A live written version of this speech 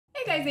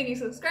Hey guys, new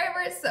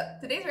subscribers! So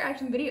today's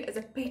reaction video is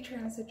a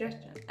Patreon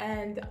suggestion,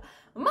 and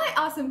my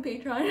awesome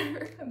patron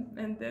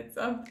recommended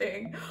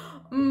something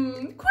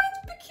quite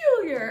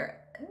peculiar.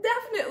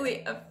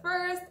 Definitely a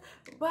first,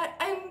 but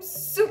I'm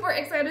super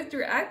excited to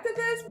react to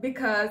this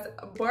because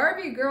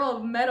Barbie Girl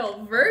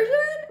metal version?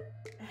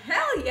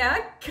 Hell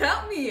yeah,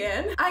 count me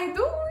in. I don't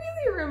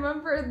really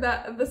remember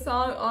the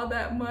song all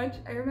that much.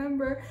 I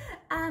remember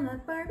I'm a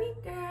Barbie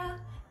girl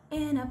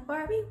in a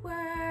Barbie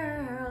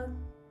world.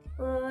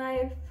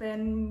 Life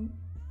in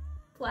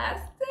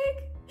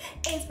plastic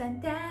is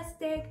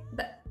fantastic.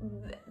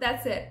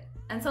 That's it.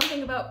 And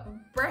something about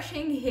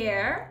brushing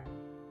hair.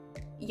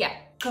 Yeah.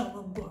 Come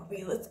on,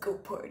 Barbie, let's go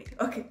party.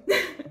 Okay,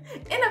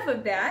 enough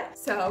of that.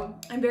 So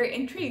I'm very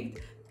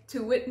intrigued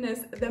to witness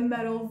the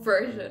metal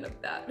version of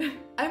that.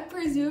 I'm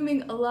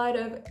presuming a lot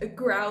of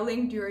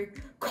growling during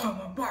 "Come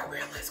on, Barbie,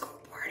 let's go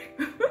party."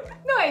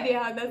 No idea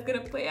how that's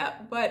gonna play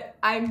out, but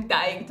I'm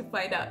dying to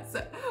find out.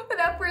 So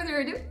without further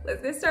ado,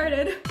 let's get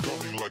started.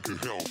 Running like a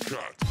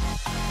Hellcat.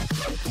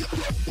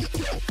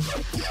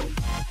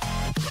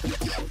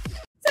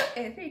 So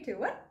in 3, 2,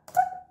 1.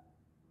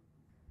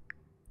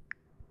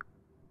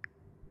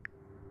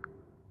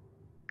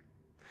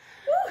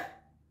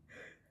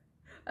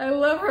 I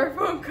love her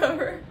phone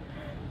cover.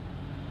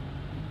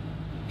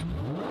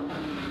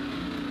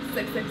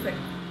 666.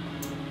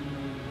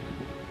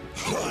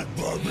 Hi,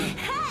 Barbie.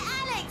 Hi,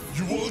 Alex!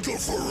 You wanna go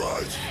for a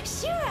ride?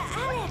 Sure,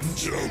 Alex!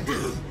 Jump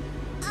in.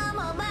 I'm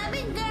a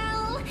Barbie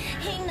girl,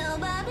 ain't no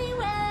Barbie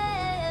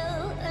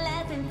world.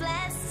 Life in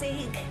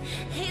plastic,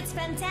 it's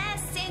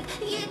fantastic.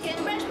 You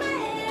can brush my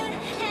hair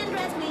and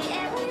dress me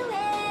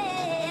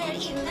everywhere.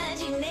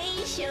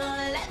 Imagination,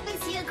 life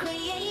is your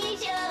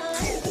creation.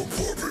 Come on,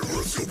 Barbie,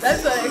 let's go.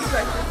 That's what I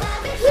expected.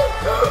 Barbie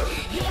girl,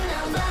 ain't no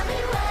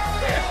Barbie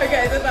world. Okay,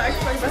 I did not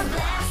expect that.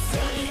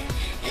 Plastic,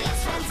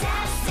 it's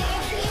fantastic.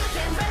 You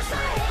can brush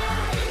my hair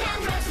and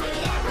dress me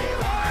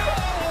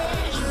everywhere.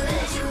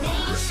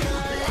 Imagination,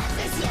 life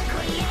is your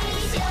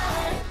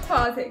creation.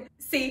 Pausing.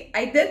 See,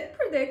 I did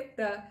predict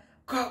the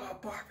 "Come on,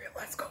 Barbie,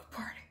 let's go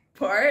party"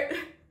 part,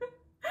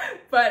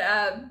 but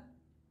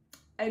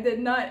I did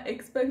not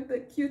expect the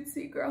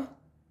cutesy girl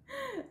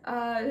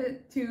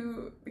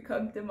to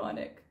become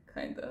demonic,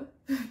 kind of,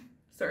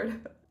 sort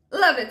of.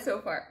 Love it so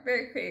far.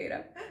 Very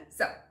creative.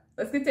 So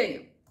let's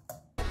continue.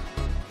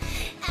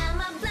 I'm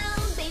a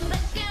blonde baby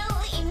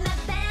girl in a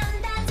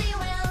fantasy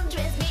world.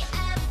 Dress me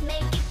up,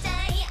 make it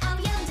day, I'm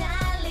your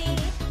darling.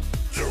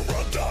 You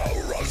run down,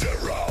 rush it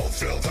round,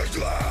 feel the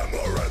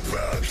glamour and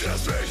red.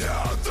 Kiss me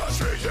out, touch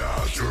me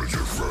out, do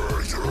you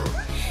feel you?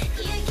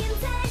 You can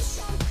touch,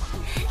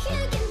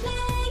 you can play.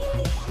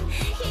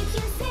 You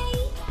can say,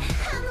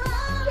 I'm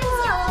always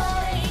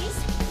yours.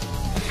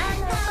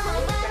 I'm a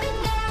Barbie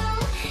girl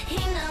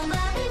in a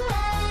Barbie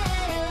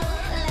world.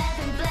 Life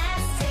in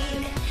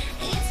plastic,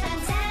 it's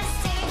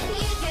fantastic.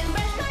 You can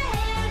brush my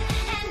hair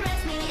and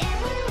dress me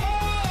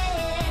everywhere.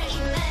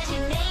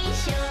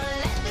 Imagination,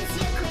 life is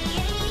your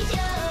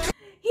creation.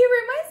 He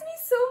reminds me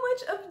so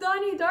much of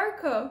Donnie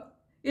Darko.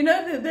 You know,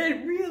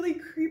 that really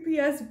creepy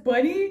ass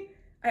bunny?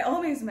 I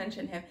always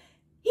mention him.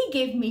 He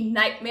gave me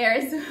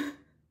nightmares.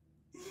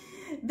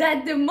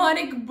 That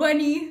demonic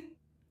bunny.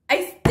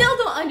 I still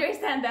don't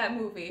understand that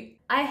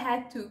movie. I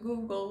had to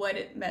Google what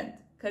it meant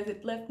because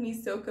it left me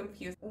so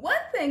confused.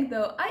 One thing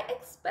though, I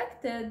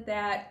expected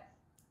that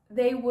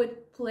they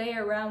would play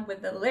around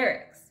with the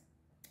lyrics.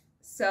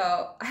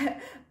 So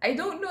I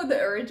don't know the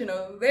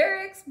original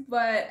lyrics,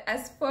 but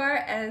as far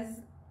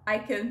as I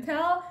can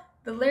tell,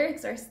 the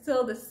lyrics are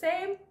still the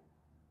same,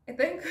 I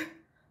think.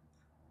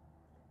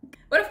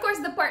 But of course,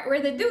 the part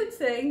where the dude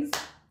sings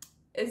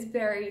is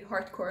very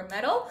hardcore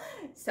metal.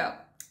 So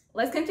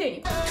let's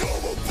continue.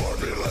 Come on,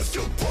 Barbie, let's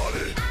go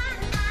party.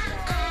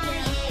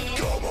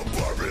 Come on,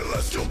 Barbie,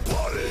 let's go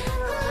party.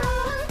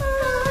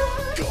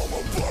 Come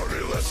on,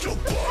 Barbie, let's go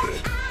party.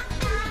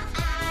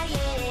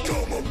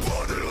 Come on,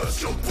 Barbie, let's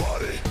go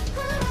party.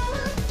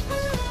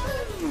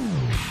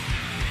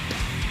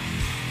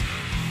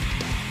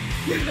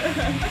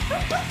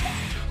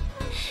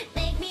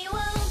 Make me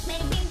walk,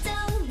 make me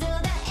don't do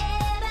the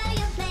air by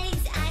your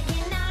place. I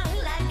can act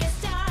like a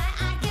star,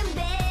 I can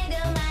beg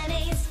on my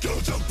knees. Go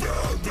to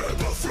bed,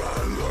 baby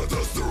friend, let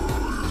us do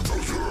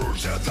you.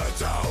 Get that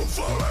down,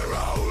 fall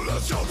around,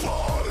 let's go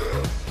party.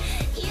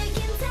 You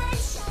can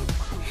touch,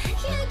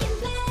 you can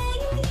play.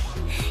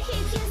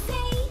 You can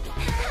say,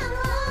 I'm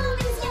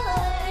always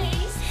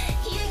yours.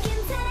 You can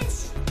touch,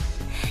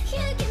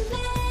 you can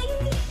play.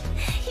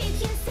 You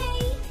can say,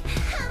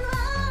 I'm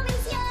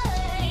always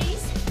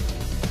yours.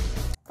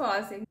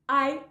 Pausing.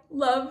 I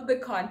love the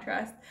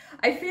contrast.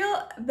 I feel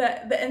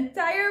that the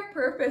entire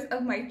purpose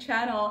of my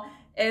channel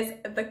is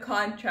the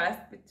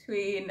contrast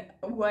between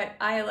what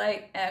I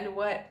like and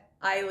what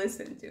I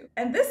listen to.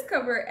 And this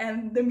cover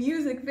and the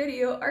music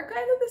video are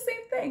kind of the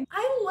same thing.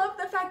 I love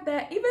the fact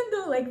that even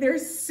though like they're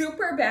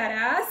super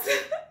badass,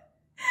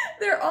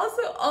 they're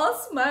also all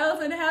smiles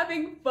and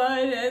having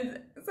fun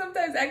and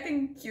sometimes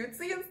acting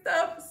cutesy and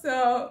stuff.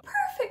 So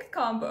perfect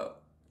combo.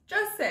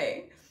 Just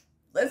saying.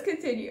 Let's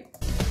continue.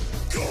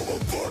 Come on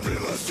Barbie,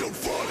 let's go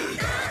party.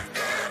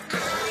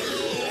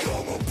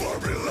 Come on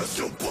Barbie, let's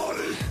go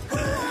party.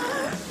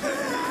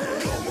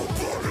 Come on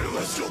Barbie,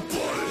 let's go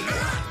party.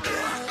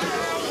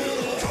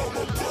 Come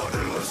on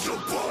Barbie, let's go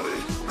party.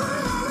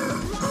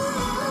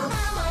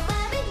 I'm a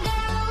Barbie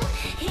girl,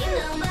 you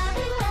know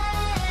Barbie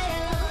well.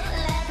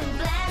 Life is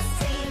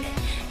blasting,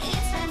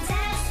 it's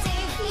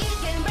fantastic. You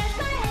can brush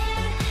my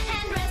hair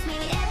and dress me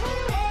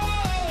everywhere.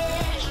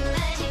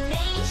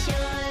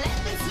 Imagination,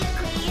 life is your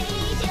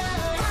creation.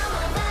 I'm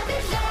a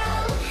Barbie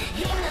girl,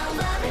 you know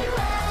Barbie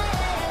well.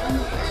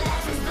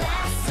 Life is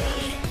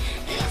blasting,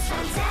 it's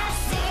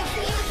fantastic.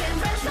 You can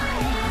brush my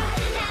hair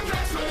and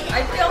dress me everywhere.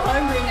 I feel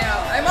hungry now.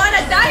 I'm on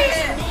a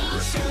diet.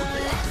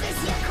 Life is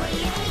your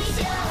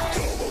creation.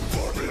 Come on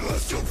Barbie,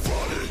 let's go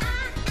party.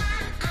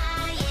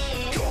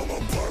 Come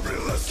on Barbie,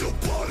 let's go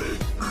party.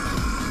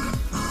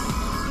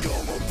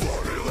 Come on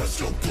Barbie, let's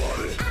go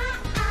party.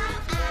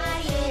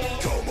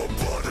 Come on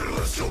Barbie,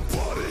 let's go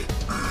party.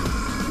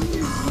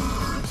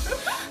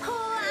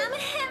 Oh, I'm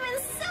having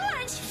so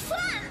much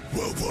fun.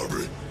 Well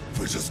Barbie,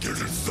 we're just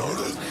getting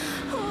started.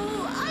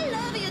 Oh, I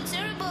love you,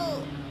 Turbo.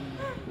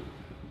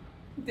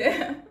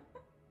 Damn.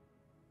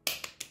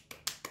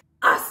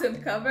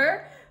 Awesome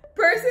cover.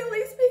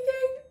 Personally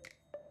speaking,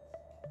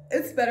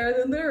 it's better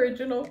than the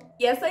original.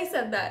 Yes, I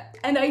said that,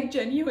 and I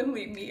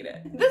genuinely mean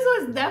it. This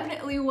was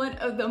definitely one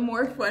of the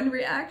more fun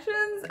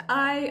reactions.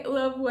 I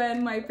love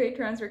when my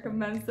patrons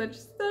recommend such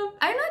stuff.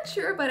 I'm not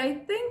sure, but I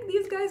think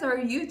these guys are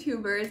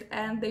YouTubers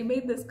and they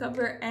made this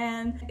cover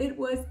and it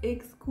was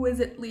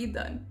exquisitely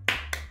done.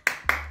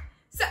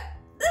 So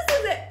this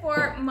is it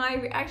for my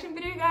reaction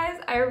video,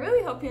 guys. I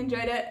really hope you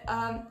enjoyed it.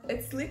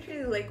 It's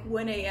literally like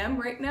 1 a.m.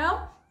 right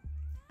now,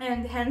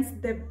 and hence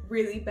the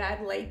really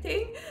bad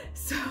lighting,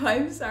 so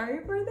I'm sorry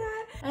for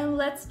that. And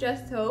let's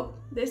just hope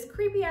this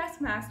creepy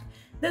ass mask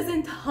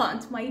doesn't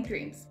haunt my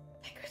dreams.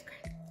 Fingers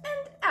crossed.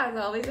 And as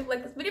always, if you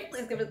like this video,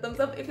 please give it a thumbs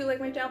up. If you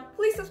like my channel,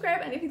 please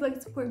subscribe, and if you'd like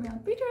to support me on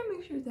Patreon,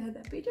 make sure to hit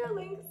that Patreon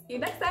link. See you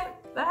next time.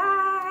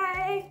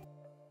 Bye.